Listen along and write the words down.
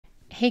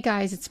Hey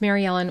guys, it's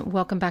Mary Ellen.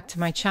 Welcome back to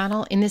my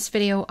channel. In this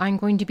video, I'm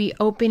going to be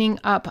opening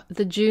up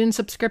the June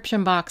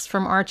subscription box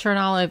from Archer &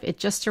 Olive. It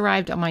just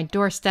arrived on my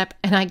doorstep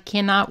and I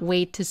cannot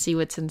wait to see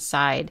what's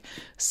inside.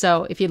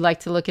 So if you'd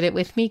like to look at it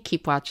with me,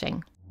 keep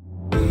watching.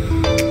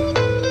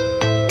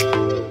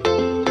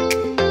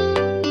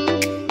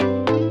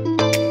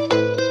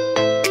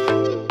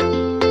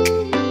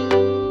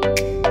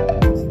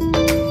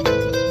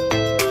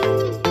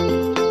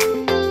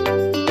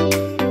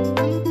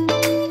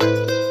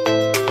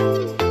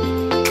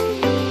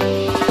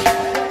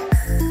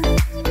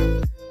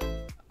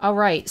 All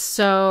right,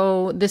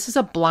 so this is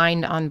a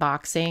blind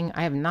unboxing.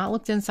 I have not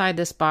looked inside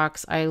this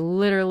box. I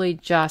literally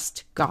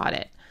just got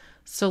it.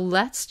 So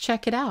let's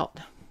check it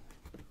out.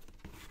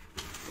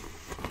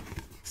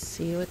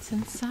 See what's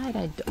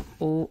inside.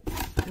 Oh,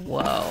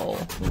 whoa,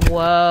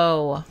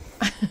 whoa.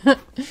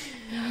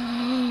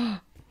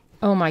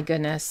 Oh my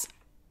goodness.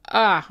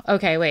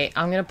 Okay, wait,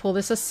 I'm gonna pull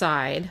this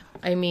aside.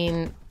 I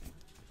mean,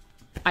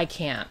 I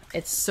can't.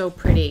 It's so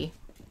pretty.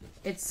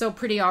 It's so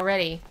pretty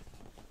already.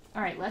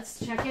 All right,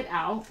 let's check it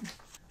out.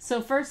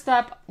 So first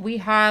up, we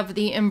have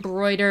the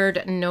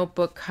embroidered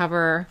notebook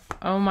cover.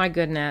 Oh my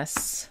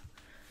goodness.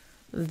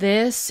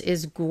 This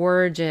is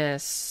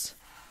gorgeous.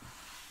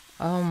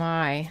 Oh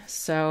my.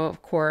 So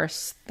of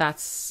course,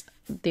 that's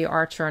the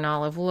Archer &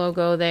 Olive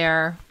logo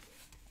there.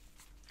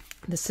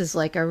 This is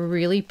like a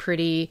really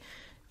pretty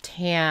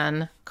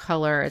tan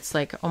color. It's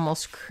like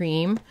almost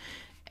cream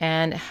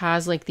and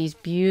has like these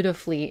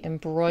beautifully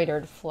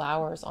embroidered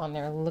flowers on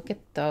there. Look at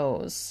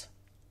those.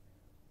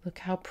 Look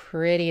how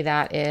pretty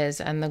that is.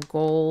 And the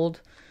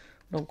gold,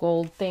 little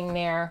gold thing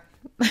there.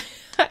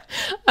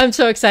 I'm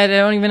so excited. I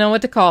don't even know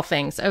what to call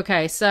things.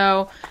 Okay,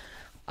 so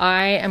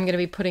I am going to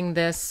be putting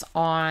this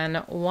on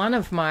one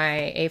of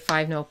my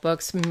A5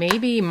 notebooks,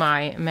 maybe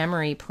my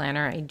memory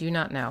planner. I do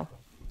not know.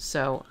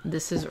 So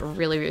this is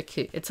really, really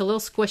cute. It's a little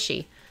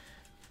squishy.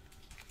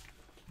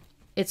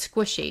 It's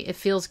squishy. It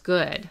feels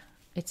good.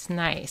 It's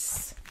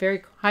nice.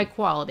 Very high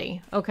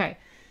quality. Okay,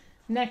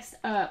 next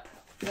up.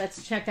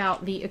 Let's check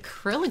out the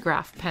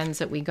acrylograph pens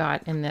that we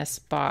got in this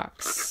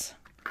box.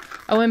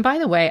 Oh, and by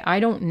the way, I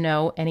don't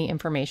know any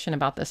information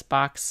about this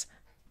box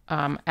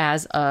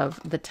as of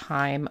the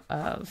time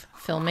of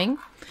filming,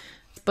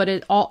 but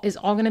it is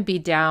all going to be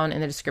down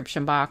in the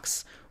description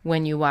box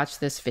when you watch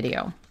this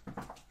video.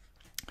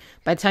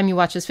 By the time you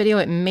watch this video,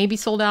 it may be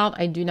sold out.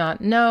 I do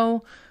not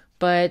know,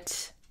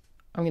 but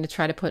I'm going to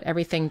try to put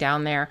everything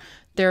down there.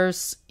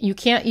 You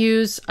can't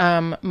use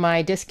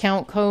my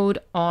discount code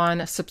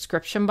on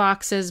subscription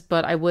boxes,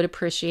 but I would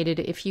appreciate it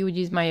if you would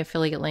use my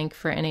affiliate link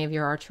for any of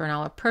your Archer &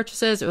 Olive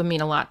purchases. It would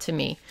mean a lot to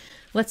me.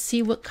 Let's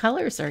see what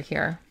colors are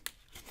here.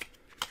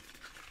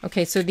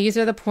 Okay, so these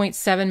are the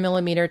 0.7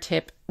 millimeter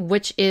tip,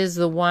 which is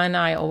the one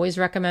I always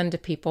recommend to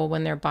people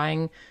when they're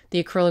buying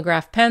the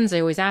acrylograph pens. They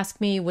always ask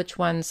me which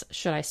ones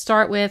should I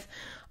start with.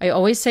 I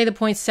always say the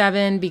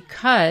 0.7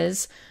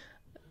 because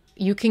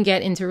you can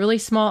get into really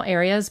small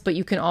areas, but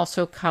you can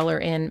also color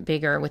in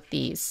bigger with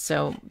these.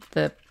 So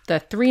the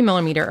 3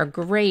 millimeter are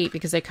great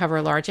because they cover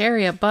a large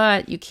area,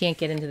 but you can't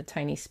get into the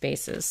tiny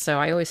spaces. So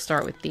I always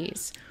start with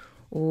these.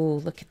 Ooh,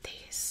 look at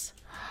these.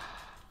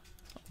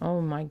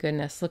 Oh my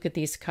goodness, look at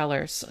these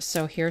colors.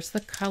 So here's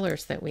the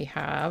colors that we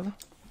have.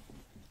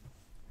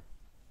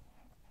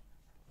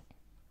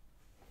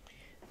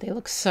 They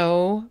look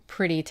so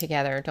pretty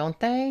together, don't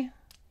they?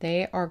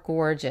 They are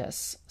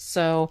gorgeous.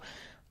 So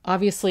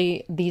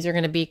obviously, these are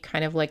going to be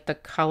kind of like the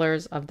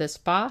colors of this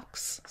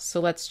box. So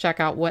let's check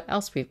out what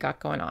else we've got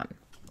going on.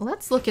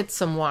 Let's look at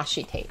some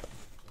washi tape.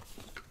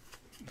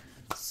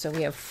 So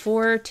we have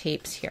 4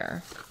 tapes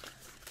here.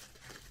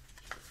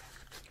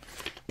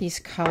 These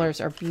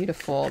colors are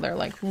beautiful. They're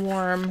like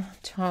warm,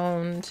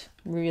 toned,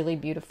 really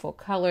beautiful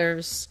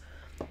colors.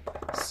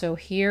 So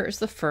here is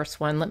the first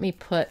one. Let me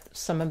put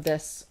some of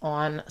this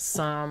on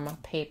some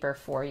paper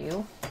for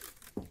you.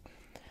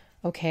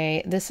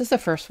 Okay, this is the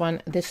first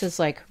one. This is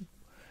like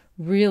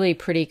really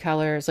pretty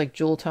colors, like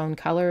jewel tone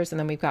colors. And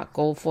then we've got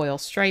gold foil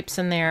stripes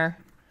in there.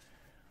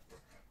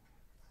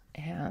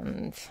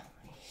 And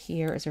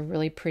here is a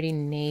really pretty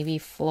navy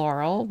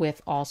floral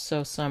with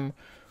also some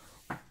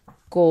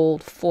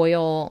gold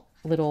foil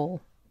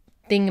little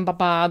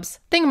thingamabobs.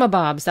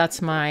 Thingamabobs,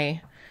 that's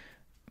my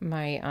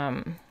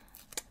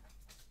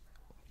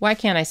why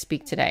can't I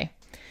speak today?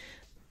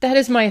 That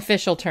is my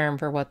official term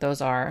for what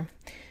those are.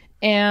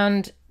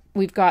 And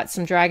we've got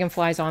some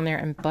dragonflies on there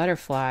and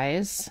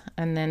butterflies.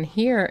 And then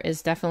here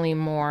is definitely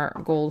more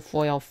gold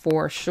foil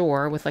for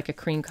sure with like a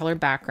cream color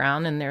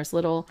background. And there's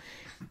little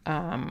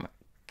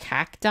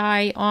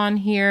cacti on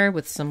here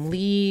with some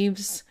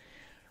leaves.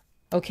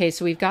 Okay,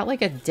 so we've got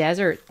like a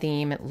desert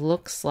theme. It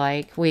looks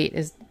like, wait,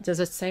 does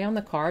it say on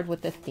the card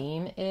what the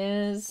theme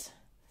is?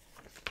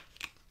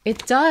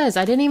 It does.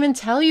 I didn't even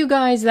tell you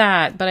guys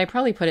that, but I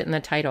probably put it in the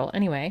title.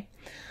 Anyway,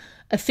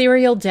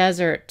 Ethereal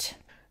Desert.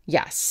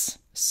 Yes.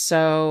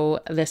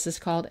 So this is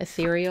called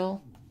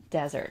Ethereal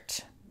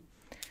Desert.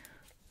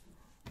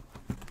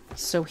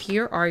 So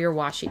here are your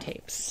washi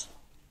tapes.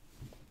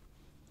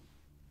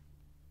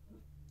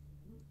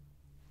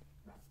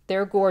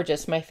 They're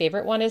gorgeous. My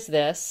favorite one is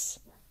this.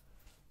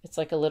 It's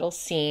like a little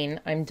scene.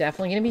 I'm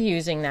definitely going to be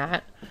using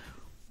that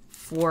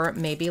for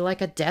maybe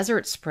like a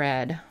desert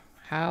spread.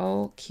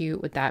 How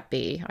cute would that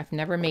be? I've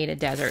never made a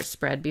desert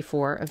spread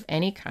before of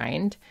any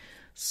kind.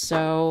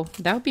 So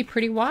that would be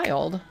pretty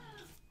wild,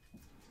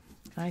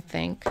 I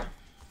think.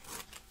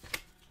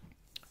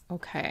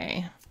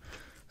 Okay.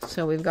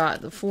 So we've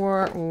got the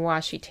 4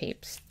 washi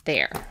tapes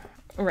there.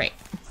 All right.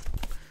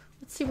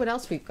 Let's see what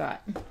else we've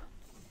got.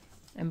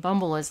 And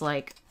Bumble is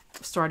like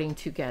starting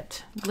to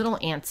get a little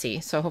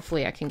antsy. So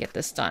hopefully I can get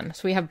this done.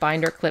 So we have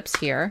binder clips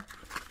here.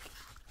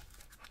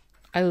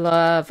 I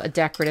love a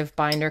decorative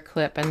binder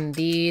clip, and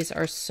these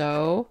are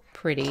so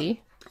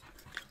pretty.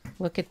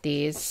 Look at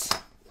these.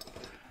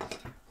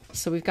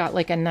 So we've got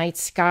like a night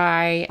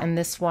sky, and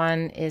this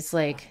one is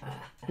like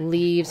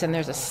leaves, and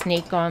there's a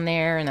snake on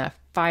there and a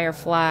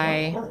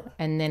firefly,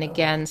 and then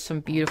again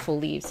some beautiful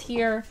leaves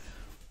here.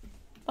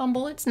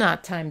 Bumble, it's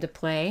not time to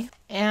play.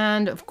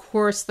 And of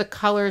course the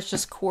colors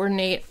just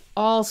coordinate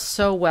all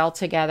so well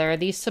together.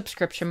 These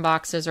subscription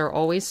boxes are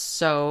always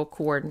so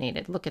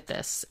coordinated. Look at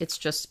this. It's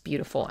just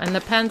beautiful. And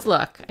the pens,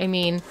 look, I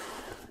mean,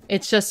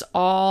 it's just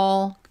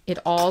all, it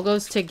all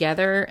goes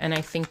together, and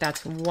I think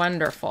that's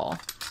wonderful.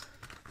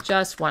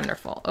 Just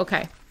wonderful.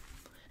 Okay.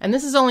 And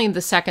this is only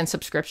the second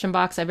subscription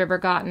box I've ever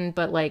gotten,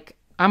 but like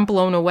I'm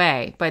blown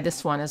away by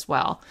this one as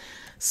well.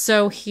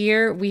 So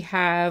here we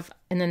have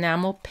an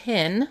enamel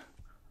pin.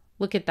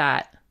 Look at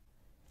that.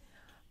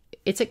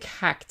 It's a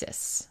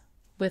cactus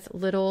with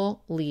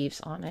little leaves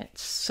on it.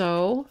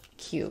 So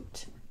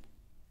cute.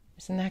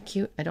 Isn't that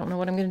cute? I don't know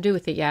what I'm going to do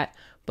with it yet,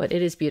 but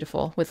it is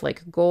beautiful with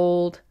like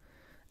gold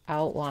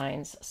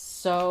outlines.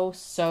 So,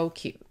 so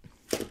cute.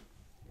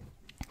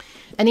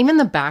 And even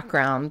the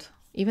background,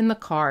 even the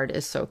card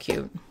is so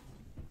cute.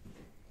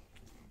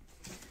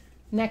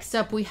 Next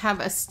up, we have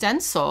a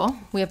stencil.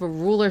 We have a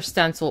ruler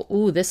stencil.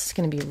 Ooh, this is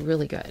going to be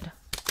really good.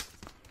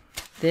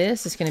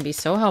 This is going to be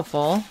so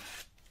helpful.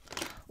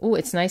 Ooh,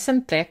 it's nice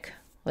and thick,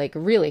 like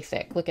really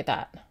thick. Look at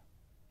that.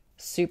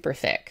 Super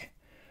thick.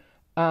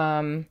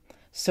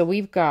 So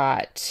we've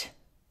got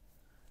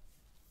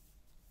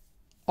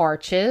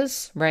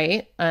arches,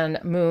 right?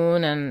 And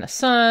moon and the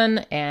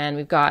sun, and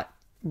we've got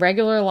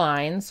regular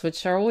lines,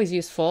 which are always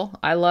useful.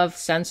 I love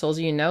stencils,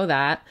 you know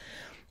that.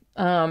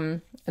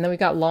 And then we've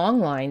got long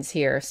lines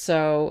here.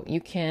 So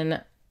you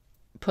can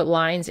put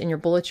lines in your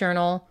bullet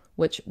journal,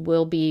 which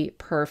will be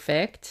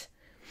perfect.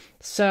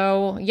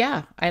 So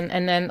yeah, and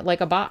then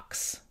like a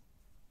box.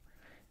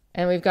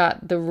 And we've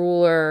got the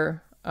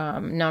ruler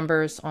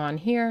numbers on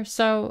here.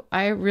 So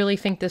I really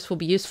think this will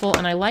be useful.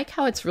 And I like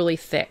how it's really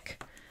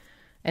thick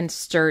and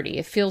sturdy.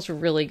 It feels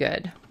really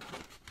good.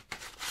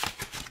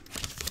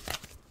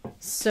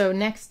 So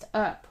next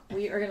up,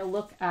 we are going to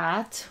look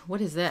at,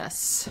 what is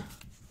this?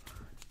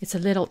 It's a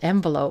little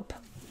envelope.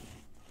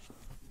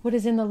 What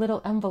is in the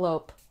little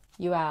envelope,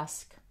 you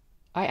ask?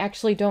 I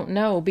actually don't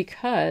know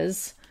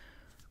because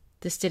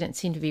this didn't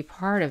seem to be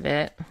part of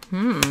it.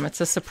 It's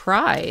a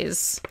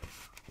surprise.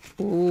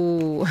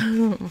 Ooh,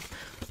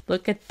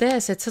 look at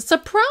this. It's a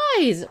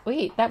surprise.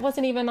 Wait, that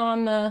wasn't even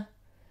on the...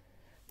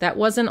 That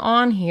wasn't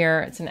on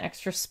here. It's an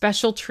extra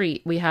special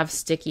treat. We have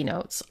sticky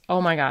notes.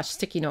 Oh my gosh,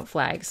 sticky note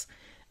flags.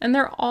 And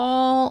they're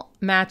all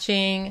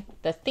matching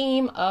the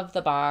theme of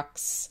the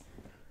box.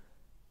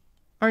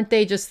 Aren't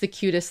they just the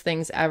cutest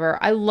things ever?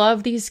 I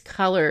love these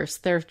colors.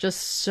 They're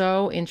just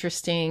so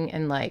interesting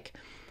and like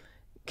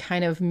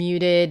kind of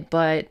muted,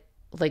 but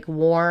like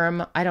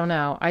warm. I don't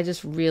know. I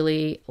just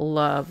really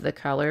love the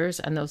colors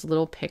and those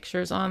little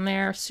pictures on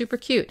there. Super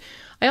cute.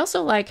 I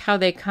also like how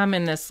they come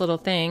in this little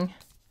thing,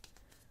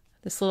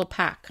 this little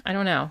pack. I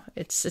don't know.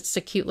 It's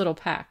a cute little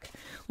pack.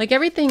 Like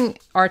everything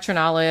Arch and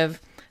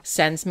Olive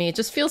sends me, it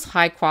just feels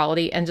high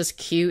quality and just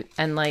cute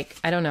and like,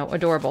 I don't know,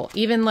 adorable.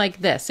 Even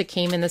like this, it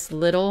came in this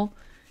little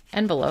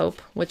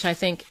envelope, which I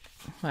think,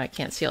 well, I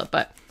can't seal it,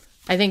 but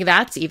I think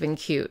that's even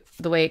cute.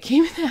 The way it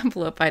came in the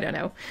envelope, I don't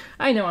know.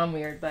 I know I'm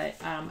weird, but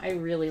I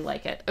really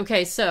like it.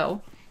 Okay,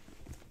 so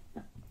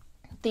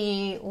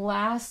the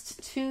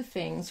last two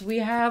things we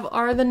have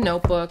are the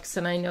notebooks,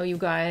 and I know you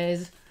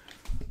guys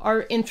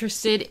are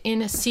interested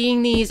in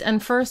seeing these.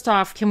 And first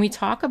off, can we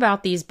talk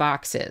about these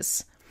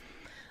boxes?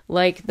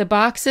 Like the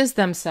boxes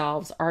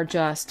themselves are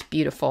just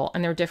beautiful,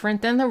 and they're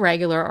different than the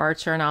regular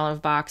Arch and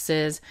Olive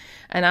boxes.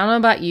 And I don't know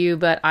about you,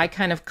 but I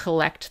kind of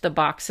collect the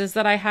boxes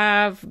that I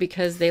have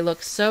because they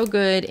look so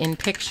good in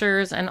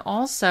pictures, and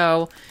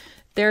also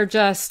they're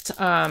just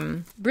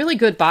really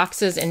good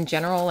boxes in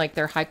general. Like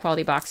they're high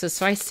quality boxes,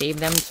 so I save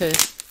them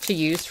to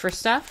use for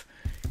stuff.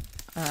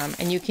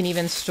 And you can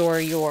even store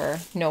your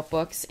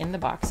notebooks in the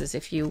boxes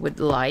if you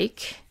would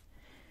like.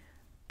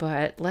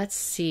 But let's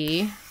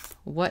see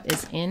what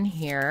is in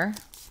here.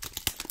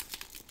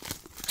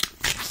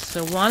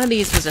 So one of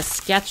these was a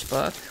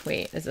sketchbook.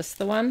 Wait, is this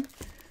the one?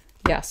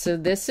 Yeah, so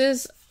this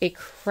is a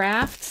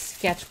craft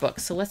sketchbook.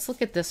 So let's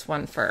look at this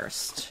one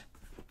first.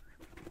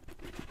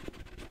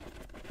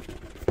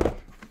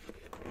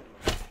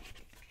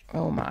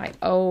 Oh my,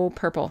 oh,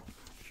 purple.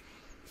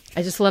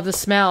 I just love the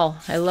smell.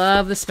 I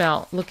love the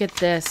smell. Look at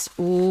this.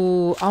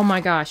 Ooh, oh my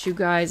gosh, you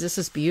guys, this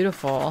is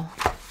beautiful.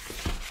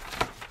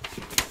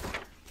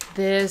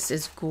 This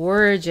is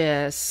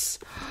gorgeous.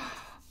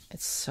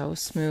 It's so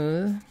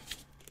smooth.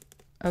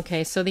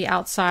 Okay, so the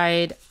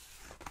outside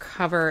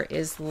cover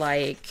is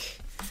like,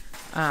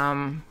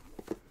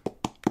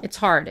 it's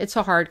hard. It's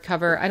a hard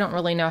cover. I don't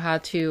really know how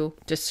to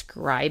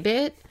describe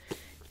it.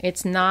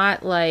 It's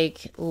not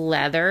like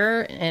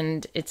leather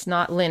and it's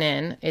not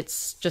linen.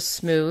 It's just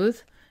smooth.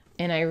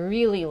 And I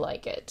really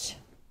like it.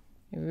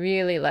 I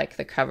really like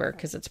the cover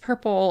because it's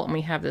purple and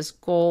we have this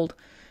gold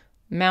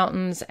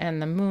mountains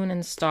and the moon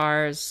and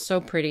stars. So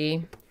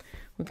pretty.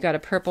 We've got a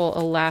purple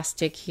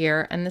elastic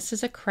here, and this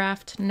is a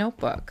craft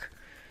notebook.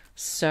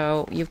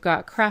 So you've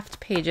got craft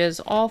pages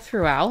all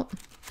throughout.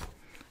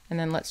 And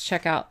then let's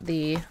check out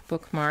the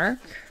bookmark.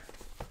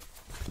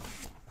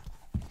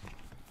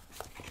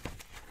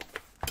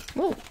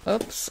 Oh,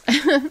 oops.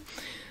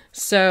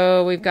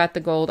 So we've got the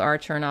gold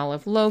Archer and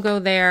Olive logo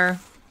there.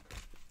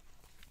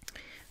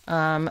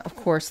 Of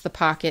course, the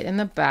pocket in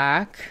the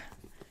back.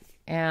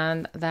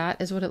 And that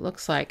is what it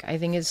looks like. I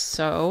think it's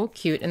so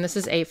cute. And this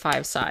is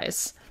A5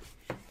 size.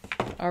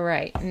 All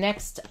right,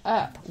 next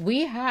up,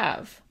 we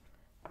have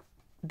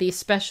the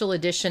special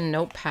edition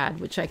notepad,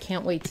 which I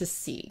can't wait to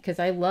see because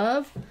I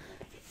love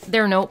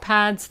their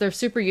notepads. They're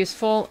super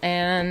useful,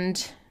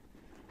 and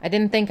I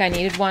didn't think I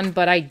needed one,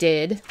 but I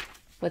did.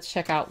 Let's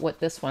check out what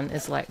this one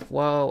is like.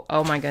 Whoa,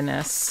 oh my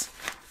goodness.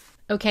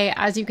 Okay,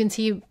 as you can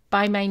see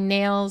by my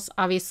nails,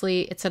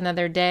 obviously it's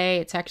another day.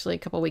 It's actually a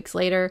couple weeks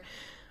later.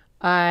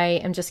 I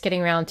am just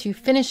getting around to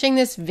finishing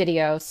this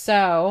video.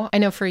 So I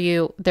know for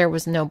you, there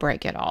was no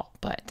break at all,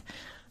 but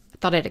I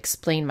thought I'd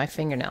explain my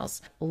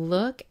fingernails.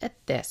 Look at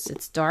this.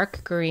 It's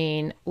dark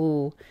green,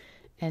 ooh,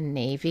 and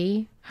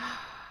navy.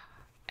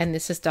 And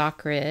this is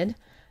dock grid.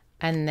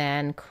 And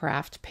then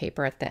craft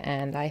paper at the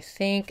end. I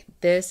think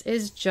this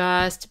is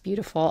just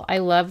beautiful. I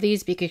love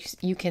these because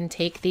you can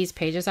take these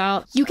pages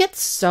out. You get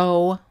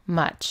so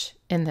much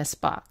in this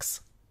box.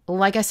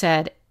 Like I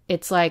said,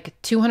 it's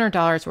like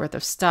 $200 worth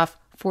of stuff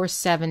for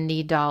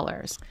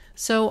 $70.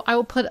 So I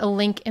will put a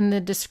link in the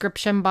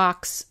description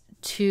box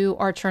to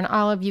Archer and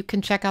Olive. You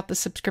can check out the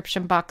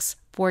subscription box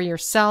for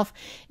yourself.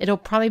 It'll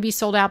probably be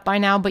sold out by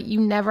now, but you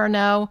never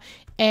know.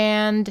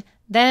 And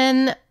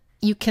then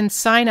you can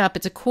sign up.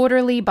 It's a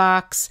quarterly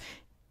box.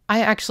 I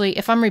actually,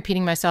 if I'm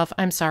repeating myself,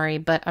 I'm sorry,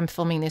 but I'm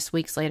filming this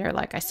weeks later,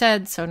 like I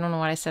said, so I don't know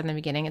what I said in the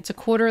beginning. It's a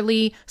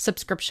quarterly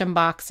subscription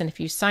box, and if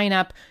you sign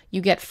up,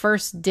 you get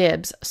first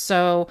dibs.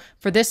 So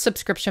for this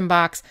subscription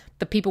box,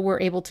 the people were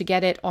able to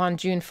get it on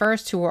June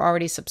 1st who were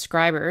already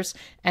subscribers,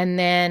 and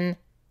then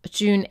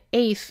June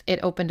 8th, it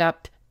opened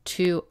up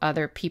to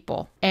other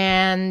people.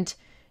 And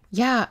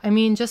yeah, I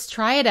mean, just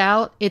try it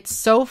out. It's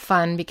so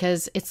fun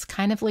because it's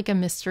kind of like a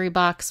mystery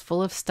box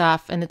full of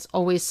stuff, and it's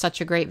always such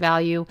a great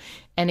value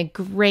and a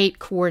great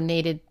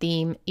coordinated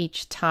theme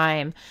each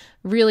time.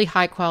 Really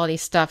high quality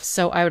stuff,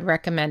 so I would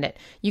recommend it.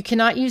 You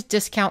cannot use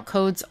discount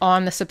codes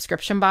on the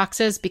subscription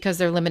boxes because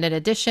they're limited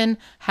edition.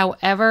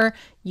 However,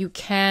 you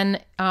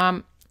can,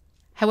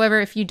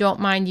 if you don't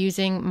mind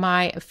using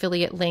my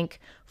affiliate link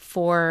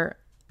for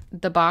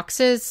the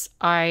boxes,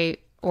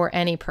 or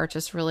any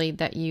purchase really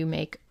that you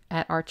make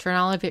at Archer and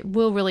Olive, it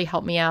will really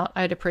help me out.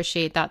 I'd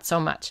appreciate that so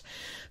much.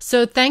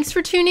 So thanks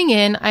for tuning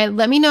in.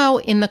 Let me know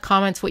in the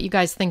comments what you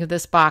guys think of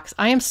this box.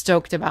 I am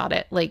stoked about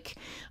it. Like,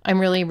 I'm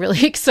really,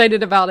 really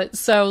excited about it.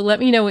 So let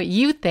me know what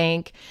you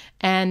think,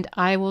 and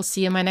I will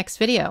see you in my next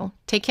video.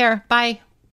 Take care. Bye.